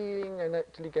a feeling and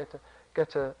actually get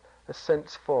a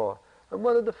sense for. And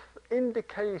one of the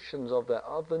indications of that,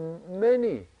 of the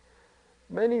many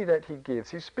that he gives,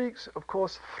 he speaks, of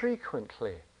course,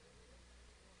 frequently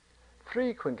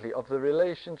of the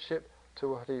relationship to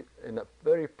what he, in a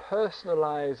very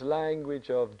personalized language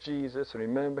of Jesus. And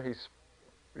remember, he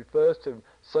refers to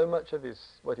so much of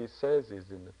what he says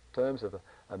is in the terms of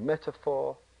a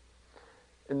metaphor,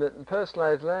 in the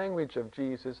personalized language of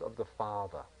Jesus, of the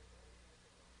Father.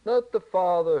 Not the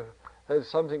Father as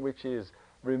something which is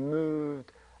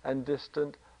removed and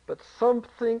distant, but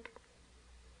something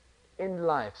in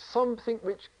life, something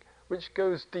which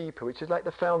goes deeper, which is like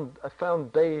a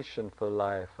foundation for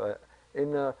life,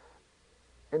 in a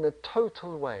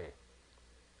total way.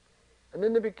 And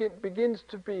then there begins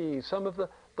to be some of the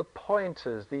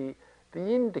pointers, the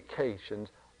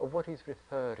indications of what he's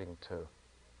referring to.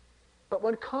 But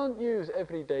one can't use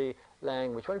everyday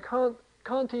language. One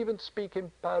can't even speak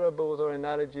in parables or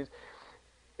analogies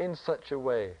in such a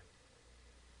way.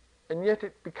 And yet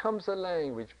it becomes a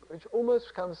language which almost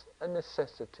becomes a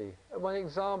necessity. And one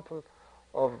example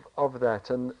of that,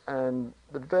 and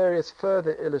the various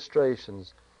further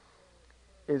illustrations,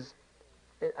 is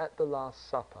at the Last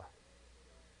Supper.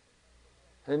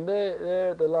 And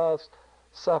there at the Last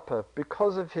Supper,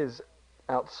 because of his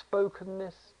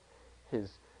outspokenness,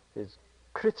 his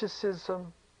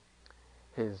criticism,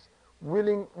 his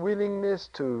willingness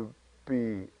to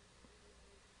be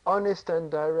honest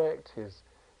and direct, his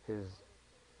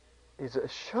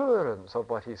assurance of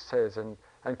what he says and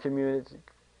communicated,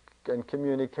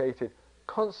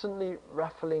 constantly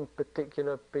ruffling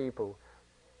particular people,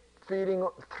 feeling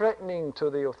threatening to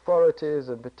the authorities,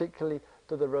 and particularly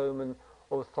to the Roman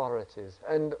authorities,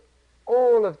 and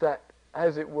all of that,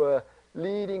 as it were,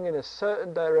 leading in a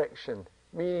certain direction,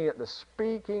 meaning that the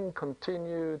speaking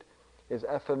continued, his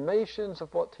affirmations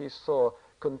of what he saw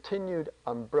continued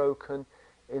unbroken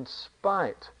in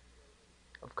spite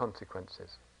of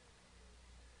consequences.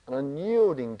 An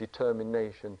unyielding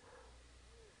determination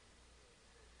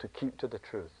to keep to the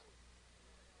truth.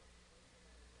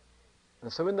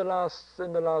 And so in the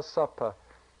Last Supper,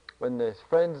 when there's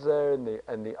friends there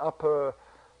in the upper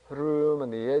room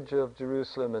and the edge of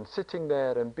Jerusalem, and sitting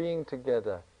there and being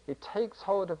together, he takes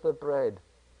hold of the bread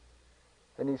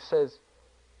and he says,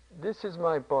 "This is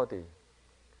my body."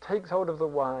 Takes hold of the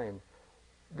wine.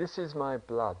 "This is my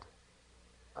blood."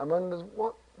 And wonders,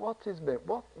 what is meant?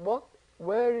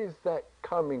 Where is that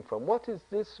coming from? What is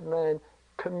this man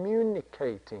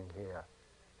communicating here?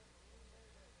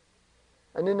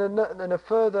 And in a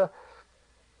further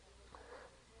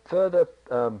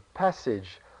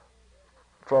passage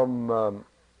from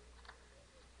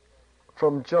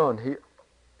John, he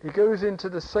goes into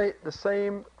the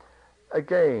same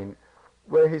again,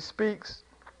 where he speaks.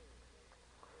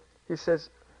 He says,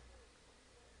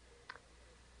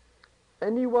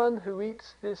 "Anyone who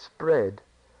eats this bread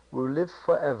will live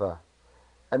forever,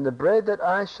 and the bread that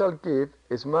I shall give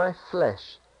is my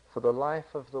flesh for the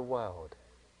life of the world."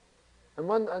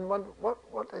 What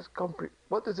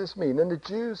does this mean? And the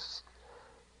Jews,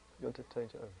 you want to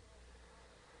change it over?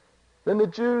 Then the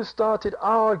Jews started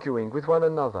arguing with one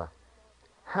another.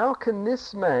 How can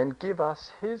this man give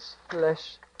us his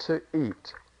flesh to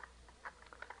eat?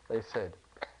 They said.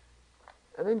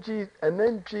 And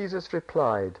then Jesus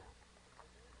replied,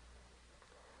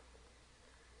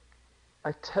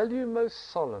 I tell you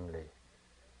most solemnly,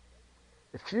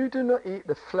 if you do not eat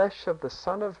the flesh of the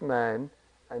Son of Man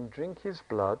and drink his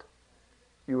blood,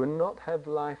 you will not have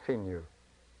life in you.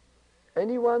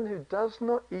 Anyone who does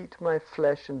not eat my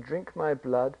flesh and drink my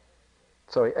blood,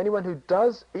 anyone who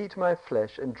does eat my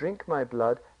flesh and drink my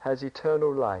blood has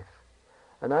eternal life,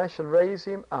 and I shall raise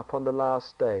him up on the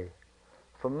last day.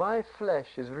 For my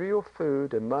flesh is real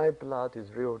food and my blood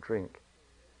is real drink.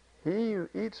 He who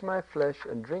eats my flesh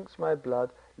and drinks my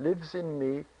blood lives in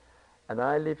me, and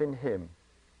I live in him.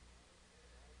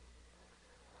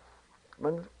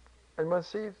 And one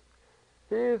sees,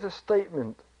 here's a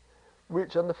statement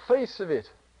which on the face of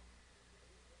it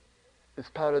is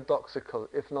paradoxical,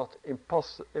 if not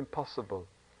impossible.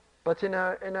 But in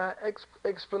our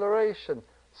exploration,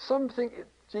 something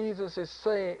Jesus is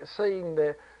saying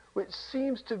there which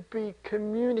seems to be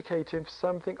communicating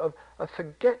something of a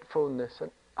forgetfulness,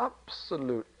 an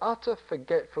absolute, utter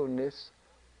forgetfulness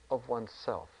of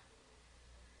oneself.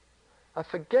 A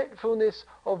forgetfulness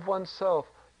of oneself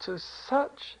to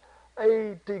such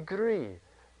a degree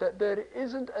that there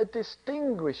isn't a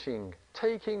distinguishing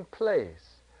taking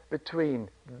place between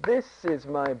this is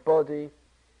my body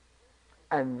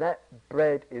and that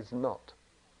bread is not.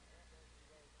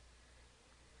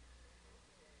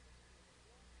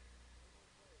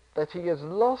 That he has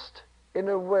lost, in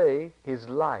a way, his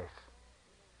life.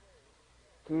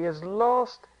 He has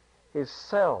lost his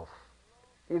self.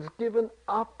 He's given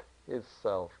up his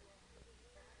self.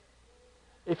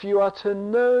 If you are to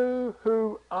know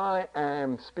who I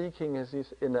am, speaking as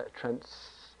is in that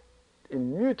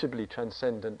immutably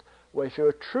transcendent way, if you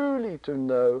are truly to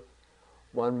know,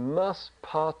 one must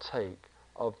partake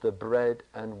of the bread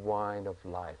and wine of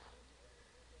life.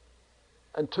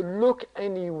 And to look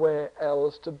anywhere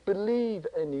else, to believe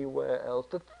anywhere else,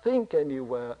 to think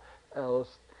anywhere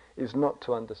else is not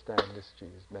to understand this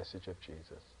message of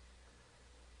Jesus.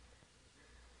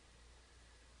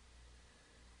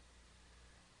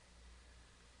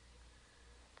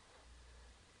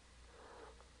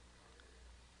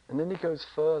 And then he goes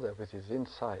further with his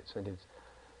insights and his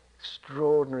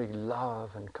extraordinary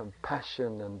love and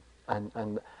compassion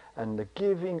and the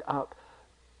giving up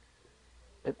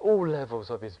at all levels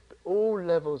of his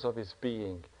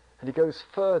being. And he goes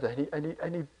further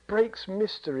and he breaks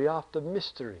mystery after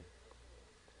mystery.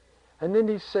 And then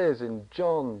he says in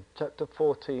John chapter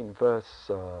 14 verse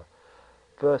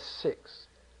 6,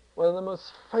 one of the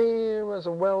most famous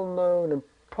and well-known, and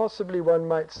possibly one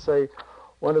might say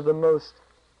one of the most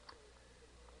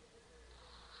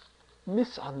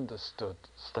misunderstood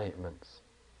statements,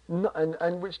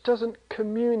 and which doesn't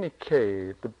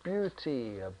communicate the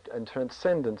beauty and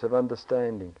transcendence of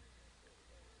understanding.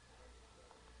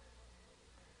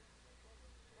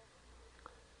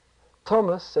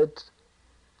 Thomas said,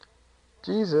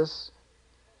 Jesus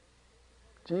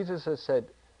has said,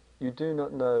 you do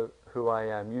not know who I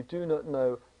am, you do not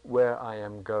know where I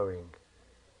am going.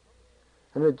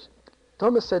 And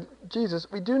Thomas said, Jesus,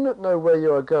 we do not know where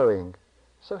you are going,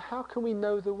 so how can we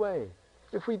know the way?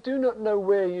 If we do not know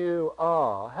where you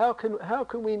are, how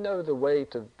can we know the way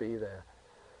to be there?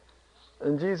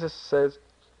 And Jesus says,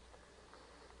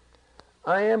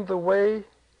 I am the way,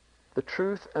 the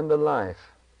truth, and the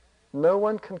life. No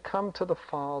one can come to the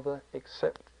Father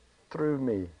except through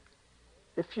me.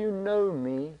 If you know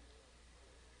me,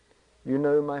 you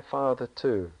know my Father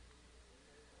too.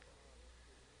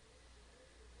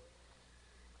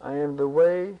 I am the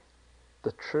way,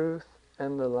 the truth,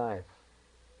 and the life.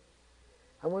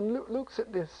 And one looks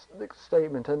at this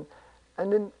statement, and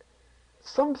then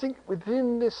something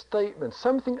within this statement,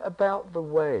 something about the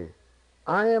way.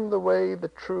 I am the way, the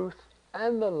truth,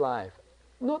 and the life.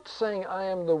 Not saying I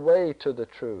am the way to the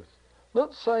truth.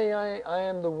 Not saying I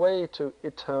am the way to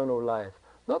eternal life.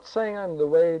 Not saying I'm the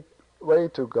way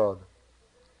to God.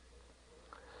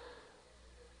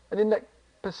 And in that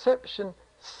perception,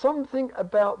 something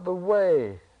about the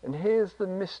way, and here's the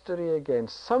mystery again,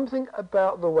 something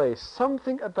about the way,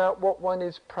 something about what one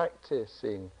is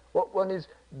practicing, what one is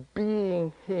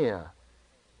being here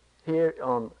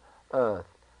on earth,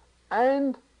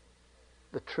 and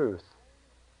the truth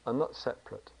are not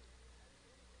separate.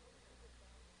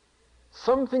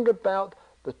 Something about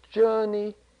the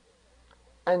journey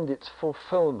and its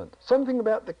fulfillment, something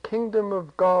about the kingdom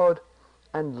of God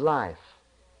and life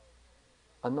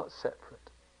are not separate.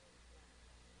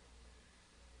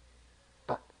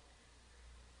 But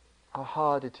how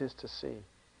hard it is to see.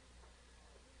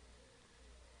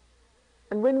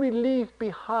 And when we leave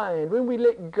behind, when we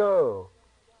let go,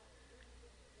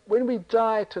 when we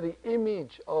die to the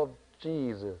image of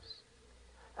Jesus,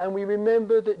 and we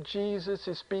remember that Jesus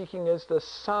is speaking as the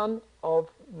Son of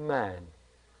Man,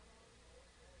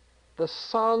 the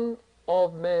Son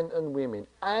of men and women,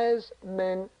 as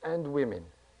men and women,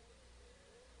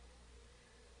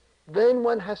 then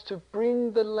one has to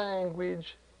bring the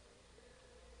language.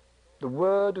 The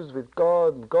Word was with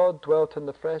God, and God dwelt in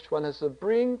the flesh. One has to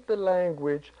bring the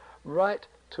language right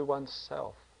to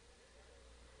oneself.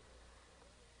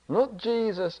 Not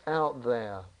Jesus out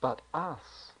there, but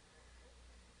us.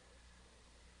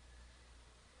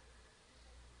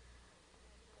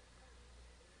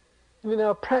 In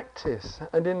our practice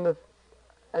and in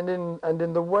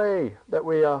the way that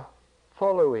we are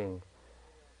following,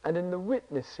 and in the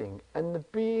witnessing, and the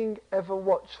being ever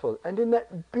watchful, and in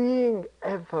that being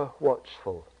ever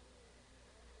watchful,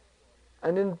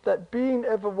 and in that being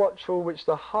ever watchful which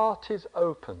the heart is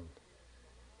open,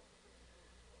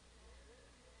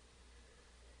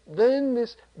 then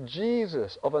this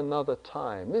Jesus of another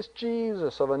time, this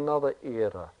Jesus of another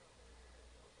era,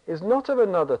 is not of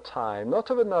another time,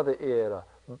 not of another era,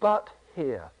 but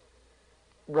here,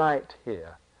 right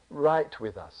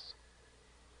with us.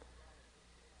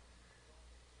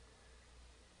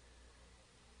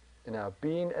 In our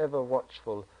being ever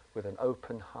watchful with an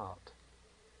open heart.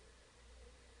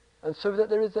 And so that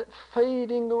there is that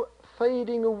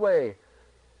fading away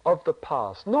of the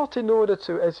past, not in order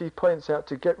to, as he points out,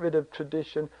 to get rid of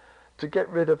tradition, to get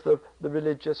rid of the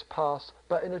religious past,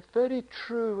 but in a very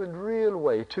true and real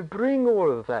way, to bring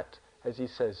all of that, as he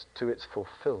says, to its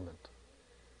fulfillment.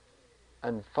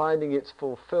 And finding its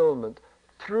fulfillment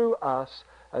through us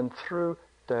and through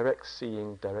direct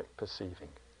seeing, direct perceiving.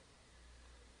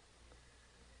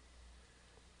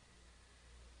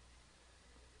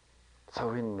 So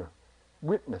in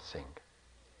witnessing,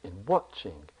 in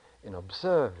watching, in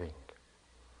observing,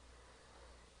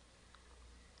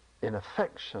 in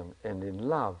affection and in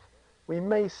love, we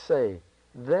may say,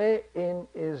 therein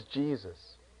is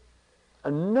Jesus.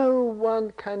 And no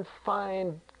one can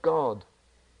find God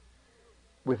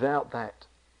without that.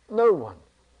 No one.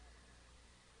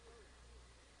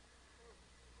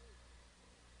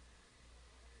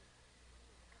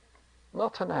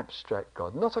 Not an abstract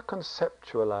God, not a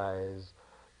conceptualized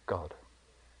God.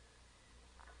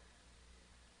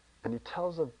 And he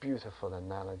tells a beautiful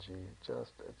analogy,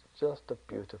 just a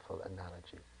beautiful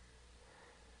analogy.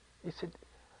 He said,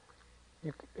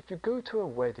 if you go to a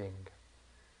wedding,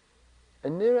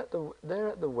 and there at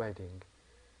the wedding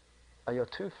are your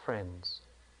two friends,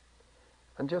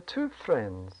 and your two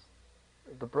friends,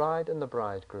 the bride and the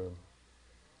bridegroom,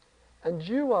 and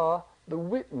you are the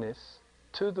witness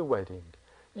to the wedding.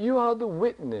 You are the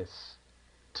witness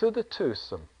to the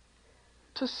twosome,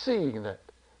 to seeing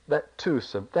that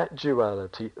twosome, that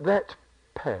duality, that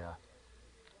pair.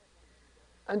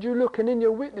 And you look, and in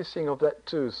your witnessing of that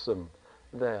twosome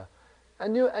there,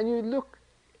 and you look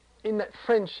in that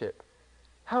friendship,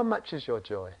 how much is your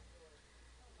joy?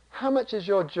 How much is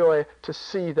your joy to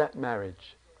see that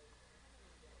marriage?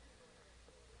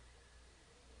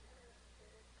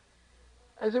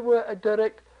 As it were, a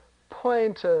direct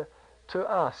pointer to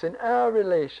us in our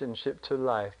relationship to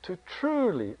life, to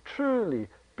truly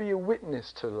be a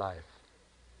witness to life,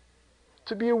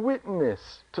 to be a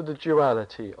witness to the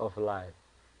duality of life,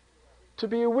 to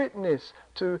be a witness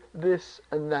to this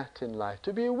and that in life,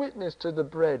 to be a witness to the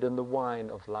bread and the wine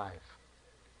of life.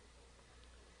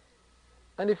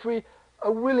 And if we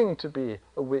are willing to be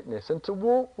a witness and to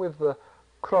walk with the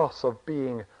cross of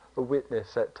being a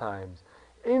witness at times,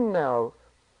 in our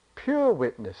pure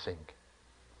witnessing,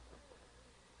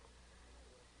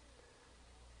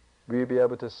 we'll be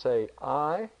able to say,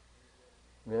 I,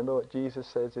 remember what Jesus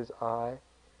says is I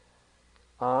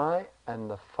and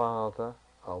the Father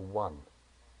are one.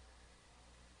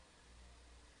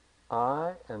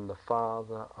 I and the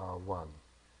Father are one.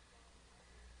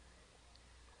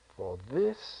 For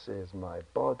this is my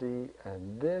body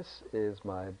and this is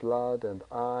my blood, and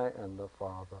I and the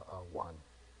Father are one.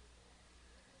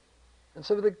 And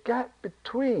so the gap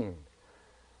between,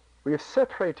 we have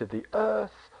separated the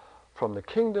earth from the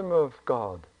kingdom of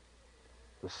God.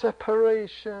 The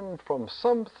separation from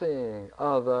something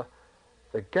other,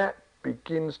 the gap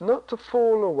begins not to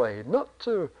fall away, not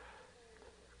to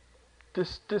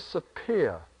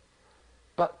disappear,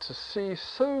 but to see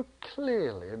so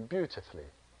clearly and beautifully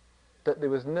that there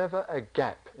was never a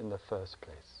gap in the first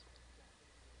place.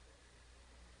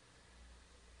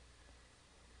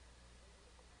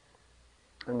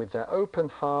 And with that open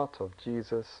heart of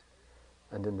Jesus,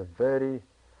 and in the very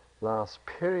last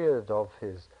period of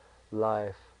his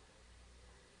life,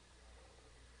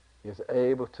 he is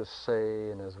able to say,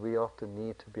 and as we often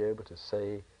need to be able to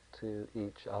say to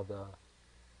each other,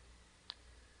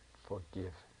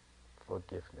 forgiveness.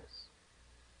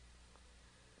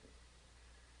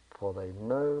 For they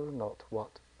know not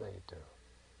what they do.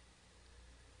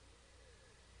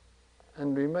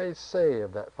 And we may say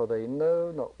of that, for they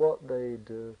know not what they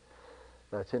do,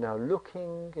 that in our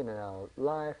looking, in our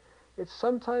life, it's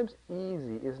sometimes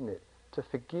easy, isn't it, to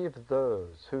forgive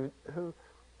those who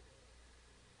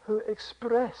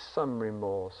express some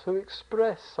remorse, who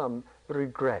express some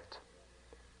regret.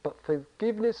 But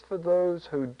forgiveness for those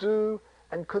who do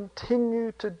and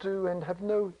continue to do and have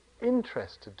no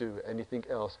interest to do anything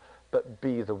else but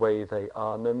be the way they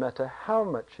are, no matter how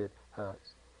much it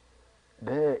hurts.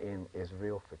 Therein is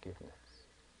real forgiveness.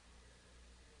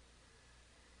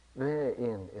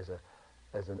 Therein is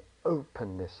an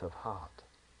openness of heart.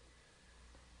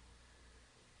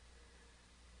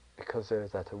 Because there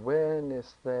is that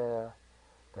awareness there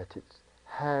that it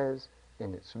has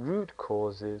in its root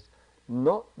causes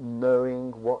not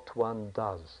knowing what one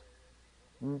does.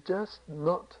 Just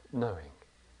not knowing.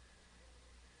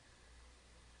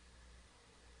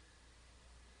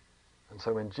 And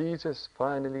so when Jesus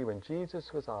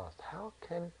was asked, how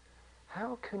can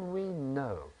we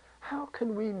know? How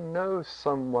can we know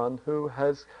someone who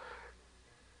has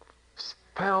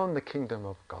found the kingdom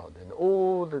of God and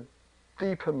all the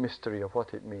deeper mystery of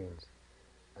what it means?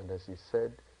 And as he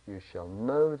said, you shall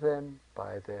know them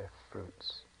by their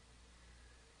fruits.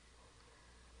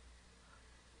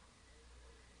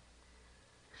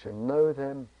 You shall know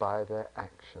them by their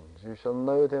actions. You shall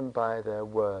know them by their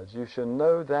words. You shall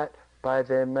know that by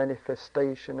their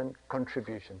manifestation and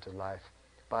contribution to life,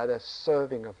 by their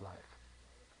serving of life.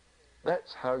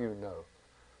 That's how you know.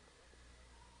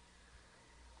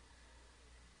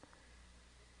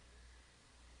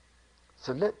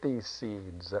 So let these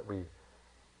seeds that we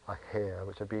are here,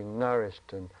 which are being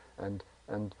nourished and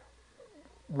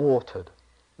watered,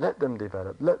 let them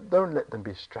develop. Don't let them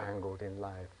be strangled in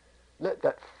life. Let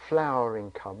that flowering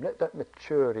come. Let that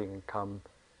maturing come.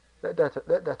 Let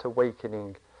that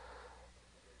awakening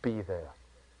be there.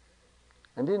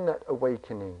 And in that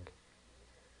awakening,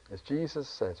 as Jesus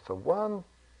says, for one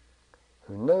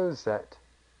who knows that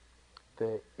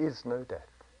there is no death.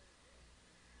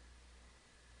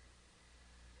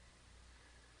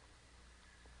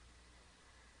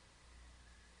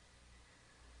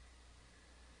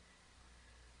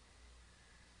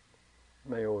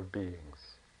 May all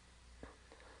beings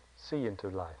see into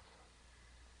life.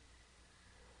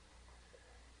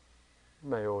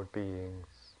 May all beings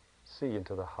see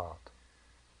into the heart.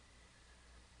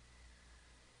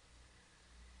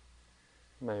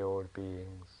 May all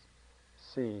beings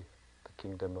see the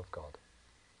kingdom of God.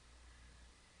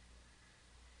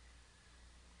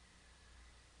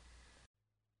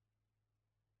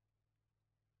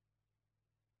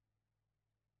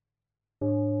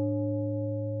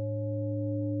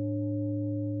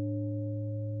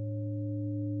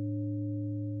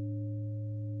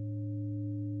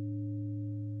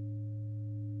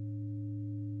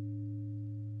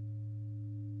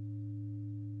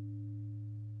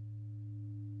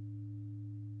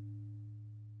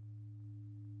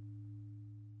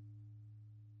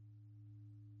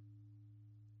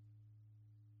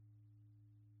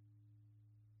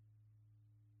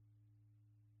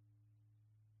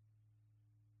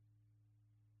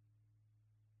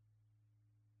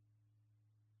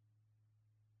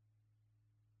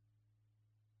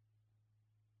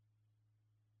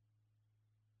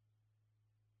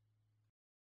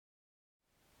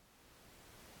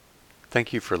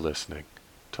 Thank you for listening.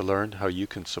 To learn how you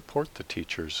can support the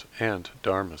teachers and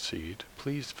Dharma Seed,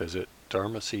 please visit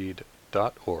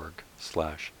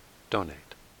dharmaseed.org/donate.